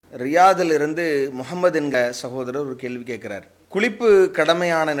ரியாதில் இருந்து முகமது என்கிற சகோதரர் ஒரு கேள்வி கேட்கிறார். குளிப்பு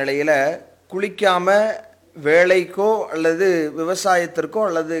கடமையான நிலையில குளிக்காம வேலைக்கோ அல்லது விவசாயத்திற்கோ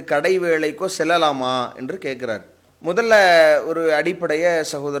அல்லது கடை வேலைக்கோ செல்லலாமா என்று கேட்கிறார். முதல்ல ஒரு அடிப்படையை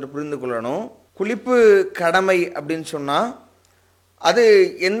சகோதரர் புரிந்து கொள்ளணும். குளிப்பு கடமை அப்படின்னு சொன்னா அது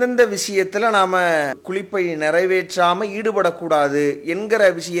எந்தெந்த விஷயத்துல நாம குளிப்பை நிறைவேற்றாம ஈடுபடக்கூடாது என்கிற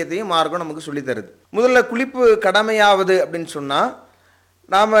விஷயத்தையும் மார்க்கம் நமக்கு சொல்லி தருது. முதல்ல குளிப்பு கடமையாவது அப்படின்னு சொன்னா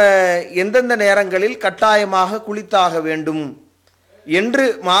நாம எந்தெந்த நேரங்களில் கட்டாயமாக குளித்தாக வேண்டும் என்று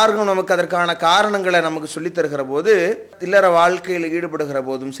மார்க்கம் நமக்கு அதற்கான காரணங்களை நமக்கு சொல்லித் தருகிற போது, இல்லற வாழ்க்கையில் ஈடுபடுகிற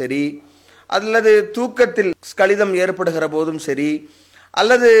போதும் சரி, அல்லது தூக்கத்தில் ஸ்கலிதம் ஏற்படுகிற போதும் சரி,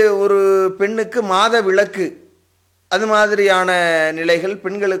 அல்லது ஒரு பெண்ணுக்கு மாத விலக்கு அது மாதிரியான நிலைகள்,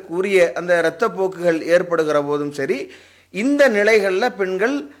 பெண்களுக்கு உரிய அந்த இரத்த போக்குகள் ஏற்படுகிற போதும் சரி, இந்த நிலைகளில்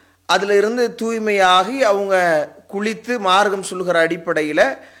பெண்கள் அதில் இருந்து தூய்மையாகி அவங்க குளித்து மார்க்கம் சொல்கிற அடிப்படையில்,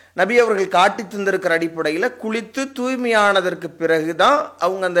 நபி அவர்கள் காட்டி தந்திருக்கிற அடிப்படையில் குளித்து தூய்மையானதற்கு பிறகுதான்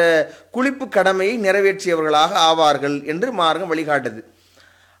அவங்க அந்த குளிப்பு கடமையை நிறைவேற்றியவர்களாக ஆவார்கள் என்று மார்க்கம் வழிகாட்டுது.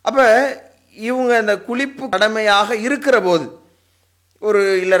 அப்போ இவங்க அந்த குளிப்பு கடமையாக இருக்கிற போது ஒரு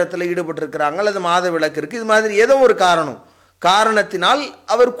இல்லறத்தில் ஈடுபட்டிருக்கிறாங்க அல்லது மாத விலக்கு இருக்கு, இது மாதிரி ஏதோ ஒரு காரணத்தினால்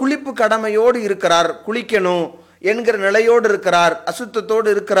அவர் குளிப்பு கடமையோடு இருக்கிறார், குளிக்கணும் என்கிற நிலையோடு இருக்கிறார், அசுத்தத்தோடு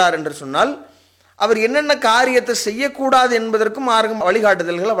இருக்கிறார் என்று சொன்னால் அவர் என்னென்ன காரியத்தை செய்யக்கூடாது என்பதற்கும் மார்க்கம்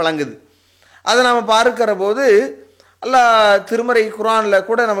வழிகாட்டுதல்களை வழங்குது. அதை நாம் பார்க்கிற போது அல்லாஹ் திருமறை குர்ஆனில்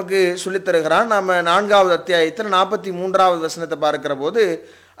கூட நமக்கு சொல்லித் தருகிறான். நாம் 4வது அத்தியாயத்தில் 43வது வசனத்தை பார்க்கிற போது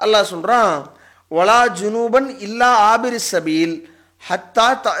அல்லாஹ் சொல்றான், வலா ஜுனூபன் இல்லா ஆபிரி சபீல் ஹத்தா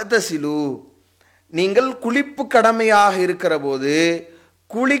தஅதசிலு, நீங்கள் குளிப்பு கடமையாக இருக்கிற போது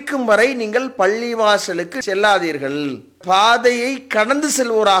குளிக்கும் வரை நீங்கள் பள்ளிவாசலுக்கு செல்லாதீர்கள், பாதையை கடந்து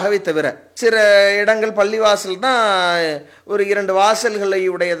செல்வோராகவே தவிர. சில இடங்கள் பள்ளிவாசல் தான் ஒரு 2 வாசல்களை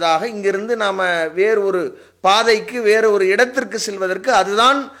உடையதாக, இங்கிருந்து நாம வேறு ஒரு பாதைக்கு வேறு ஒரு இடத்திற்கு செல்வதற்கு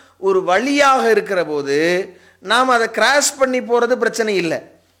அதுதான் ஒரு வழியாக இருக்கிற போது நாம் அதை கிராஸ் பண்ணி போறது பிரச்சனை இல்லை.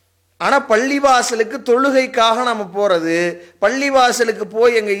 ஆனால் பள்ளிவாசலுக்கு தொழுகைக்காக நம்ம போறது, பள்ளிவாசலுக்கு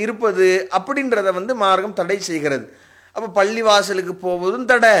போய் எங்க இருப்பது அப்படின்றத மார்க்கம் தடை செய்கிறது. அப்போ பள்ளிவாசலுக்கு போவதும்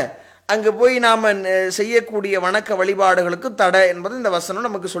தடை, அங்கே போய் நாம் செய்யக்கூடிய வணக்க வழிபாடுகளுக்கும் தடை என்பது இந்த வசனம்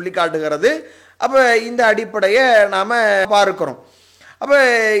நமக்கு சொல்லி காட்டுகிறது. அப்போ இந்த அடிப்படையை நாம் பார்க்கிறோம். அப்போ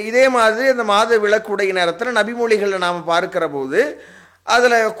இதே மாதிரி அந்த மாத விலக்குடைய நேரத்தில் நபிமொழிகளில் நாம் பார்க்கிற போது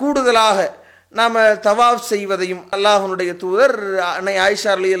அதில் கூடுதலாக நாம் தவாஃப் செய்வதையும், அல்லாஹ்வுடைய தூதர் அன்னை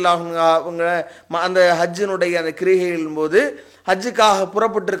ஆயிஷா ரலியல்லாஹு அன்ஹா அவங்க அந்த ஹஜ்ஜினுடைய அந்த கிரிகைகளின் போது ஹஜ்ஜுக்காக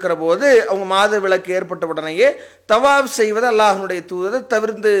புறப்பட்டிருக்கிற போது அவங்க மாத விலக்கு ஏற்பட்ட உடனேயே தவாஃப் செய்வதை அல்லாஹ்வுடைய தூதர்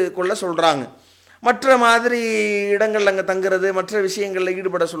தவிர்த்து கொள்ள சொல்கிறாங்க. மற்ற மாதிரி இடங்கள் அங்கே தங்குறது, மற்ற விஷயங்களில்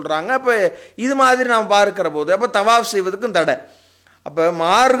ஈடுபட சொல்கிறாங்க. அப்போ இது மாதிரி நாம் பார்க்கிற போது அப்போ தவாஃப் செய்வதுக்கும் தடை. அப்போ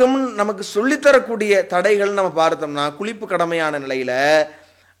மார்க்கம் நமக்கு சொல்லித்தரக்கூடிய தடைகள் நம்ம பார்த்தோம்னா, குளிப்பு கடமையான நிலையில்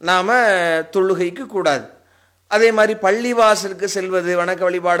நாம் தொழுகைக்கு கூடாது. அதே மாதிரி பள்ளிவாசலுக்கு செல்வது வணக்க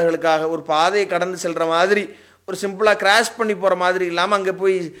வழிபாடுகளுக்காக ஒரு பாதையை கடந்து செல்கிற மாதிரி, ஒரு சிம்பிளாக கிராஷ் பண்ணி போகிற மாதிரி இல்லாமல் அங்கே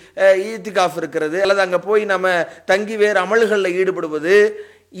போய் ஈத்திகாஃப் இருக்கிறது அல்லது அங்கே போய் நம்ம தங்கி வேறு அமல்களில் ஈடுபடுவது,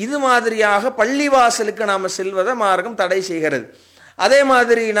 இது மாதிரியாக பள்ளிவாசலுக்கு நாம் செல்வதை மார்க்கம் தடை செய்கிறது. அதே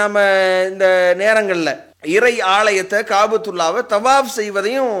மாதிரி நாம் இந்த நேரங்களில் இறை ஆலயத்தை காபத்துல்லாவை தவாஃப்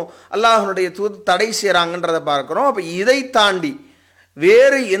செய்வதையும் அல்லாஹ்வுடைய தூதர் தடை செய்கிறாங்கன்றதை பார்க்குறோம். அப்போ இதை தாண்டி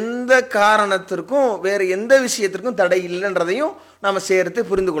வேறு எந்த காரணத்திற்கும் வேறு எந்த விஷயத்திற்கும் தடை இல்லைன்றதையும் நாம் சேர்த்து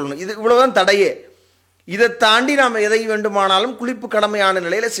புரிந்து கொள்ளணும். இது இவ்வளவுதான் தடையே. இதை தாண்டி நாம் எதை வேண்டுமானாலும் குளிப்பு கடமையான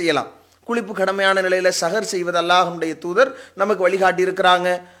நிலையில செய்யலாம். குளிப்பு கடமையான நிலையில சஹர் செய்வது அல்லாஹ்வுடைய தூதர் நமக்கு வழிகாட்டி இருக்கிறாங்க.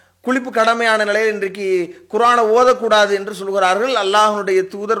 குளிப்பு கடமையான நிலையில் இன்றைக்கு குர்ஆனை ஓதக்கூடாது என்று சொல்கிறார்கள். அல்லாஹ்வுடைய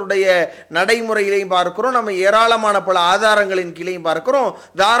தூதருடைய நடைமுறையிலையும் பார்க்கிறோம், நம்ம ஏராளமான பல ஆதாரங்களின் கீழையும் பார்க்கிறோம்.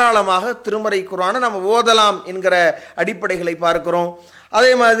 தாராளமாக திருமறை குர்ஆனை நம்ம ஓதலாம் என்கிற அடிப்படைகளை பார்க்கிறோம்.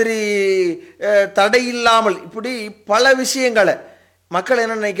 அதே மாதிரி தடையில்லாமல் இப்படி பல விஷயங்களை மக்கள்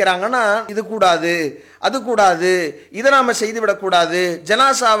என்ன நினைக்கிறாங்கன்னா, இது கூடாது அது கூடாது, இதை நாம் செய்துவிடக்கூடாது,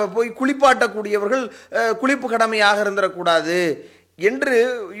 ஜனாசாவை போய் குளிப்பாட்டக்கூடியவர்கள் குளிப்பு கடமையாக இருந்துடக்கூடாது என்று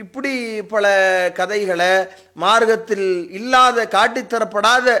இப்படி பல கதைகளை, மார்க்கத்தில் இல்லாத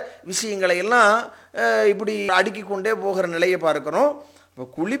காட்டித்தரப்படாத விஷயங்களை எல்லாம் இப்படி அடுக்கி கொண்டே போகிற நிலையை பார்க்கிறோம். இப்போ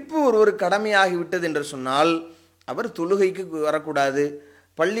குளிப்பு ஒரு கடமையாகி விட்டது என்று சொன்னால் அவர் தொழுகைக்கு வரக்கூடாது,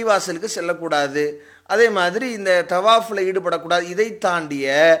 பள்ளிவாசலுக்கு செல்லக்கூடாது, அதே மாதிரி இந்த தவாஃபில் ஈடுபடக்கூடாது. இதை தாண்டிய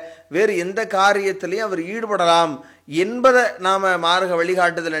வேறு எந்த காரியத்திலையும் அவர் ஈடுபடலாம் என்பதை நாம் மார்க்க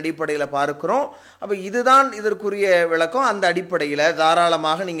வழிகாட்டுதல் அடிப்படையில் பார்க்கிறோம். அப்போ இதுதான் இதற்குரிய விளக்கம். அந்த அடிப்படையில்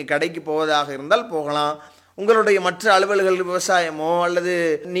தாராளமாக நீங்கள் கடைக்கு போவதாக இருந்தால் போகலாம். உங்களுடைய மற்ற அலுவல்கள், விவசாயமோ அல்லது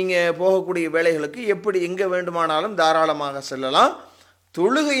நீங்கள் போகக்கூடிய வேலைகளுக்கு எப்படி எங்கே வேண்டுமானாலும் தாராளமாக செல்லலாம்.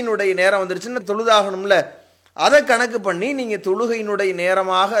 தொழுகையினுடைய நேரம் வந்துருச்சுன்னா தொழுதாகணும்ல, அதை கணக்கு பண்ணி நீங்க தொழுகையினுடைய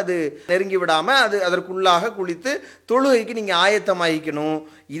நேரமாக அது நெருங்கி விடாம அது அதற்குள்ளாக குளித்து தொழுகைக்கு நீங்க ஆயத்தமாகிக்கணும்.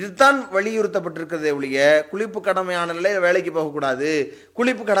 இதுதான் வலியுறுத்தப்பட்டிருக்கிறதே ஒழிய குளிப்பு கடமையான நிலையில வேலைக்கு போகக்கூடாது,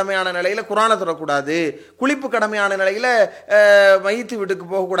 குளிப்பு கடமையான நிலையில குரானை தொடக்கூடாது, குளிப்பு கடமையான நிலையில மையத்து வீட்டுக்கு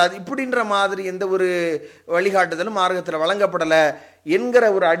போகக்கூடாது, இப்படின்ற மாதிரி எந்த ஒரு வழிகாட்டுதலும் மார்க்கத்தில் வழங்கப்படலை என்கிற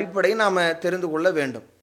ஒரு அடிப்படையை நாம தெரிந்து கொள்ள வேண்டும்.